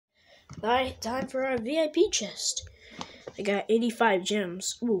Alright, time for our VIP chest. I got 85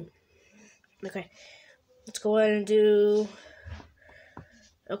 gems. Ooh. Okay. Let's go ahead and do...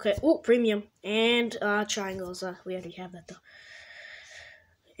 Okay. Ooh, premium. And triangles. We already have that though.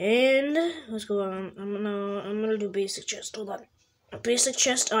 And let's go on. I'm gonna do basic chest. Hold on. Basic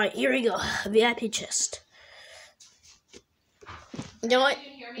chest. Alright, here we go. VIP chest. You know what?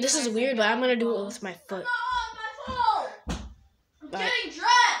 This is weird, but I'm gonna do it with my foot. No, my phone! I'm getting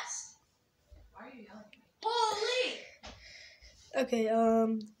dressed! Why are you yelling at me? Holy! Okay,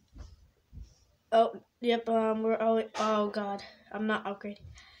 oh, yep, oh god, I'm not upgrading.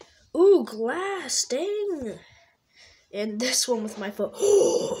 Ooh, glass, dang. And this one with my foot.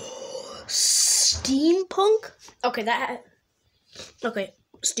 Steampunk? Okay,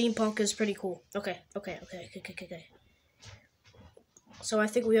 steampunk is pretty cool. Okay. So I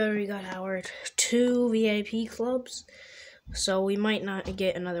think we already got our 2 VIP clubs, so we might not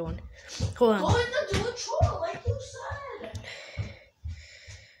get another one. Hold on. Go in the dual troll, like you said.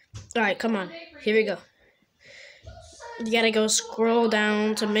 Alright, come on. Here we go. You gotta go scroll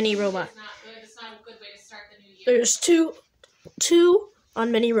down to mini robot. It's not a good way to start the new year. There's two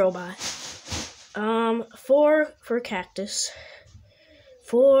on mini robot. 4 for cactus.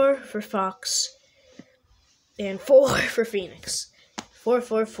 4 for fox. And 4 for phoenix. 4.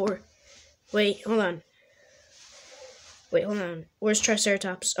 Wait, hold on. Where's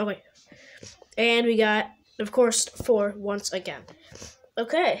Triceratops? Oh, wait. And we got, of course, 4 once again.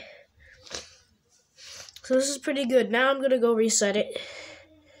 Okay. So this is pretty good. Now I'm going to go reset it.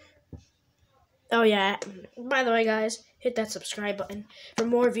 Oh, yeah. By the way, guys, hit that subscribe button for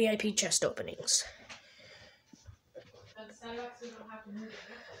more VIP chest openings.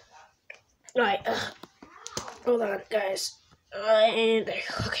 Alright. Hold on, guys. And there you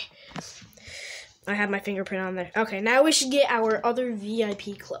go. Okay. I have my fingerprint on there. Okay, now we should get our other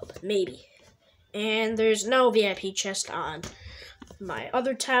VIP club. Maybe. And there's no VIP chest on my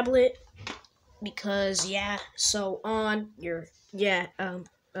other tablet. Because, yeah. So, on your... Yeah,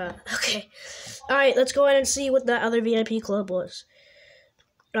 okay. Alright, let's go ahead and see what the other VIP club was.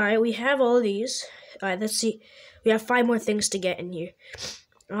 Alright, we have all of these. Alright, let's see. We have 5 more things to get in here.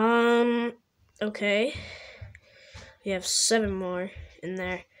 Okay. We have 7 more in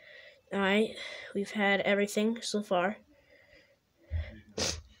there. Alright, we've had everything so far.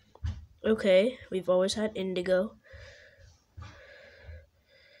 Okay, we've always had indigo.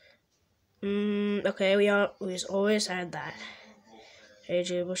 Okay, we've always had that.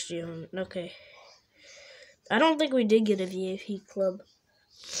 AJ Bush, okay. I don't think we did get a VIP club.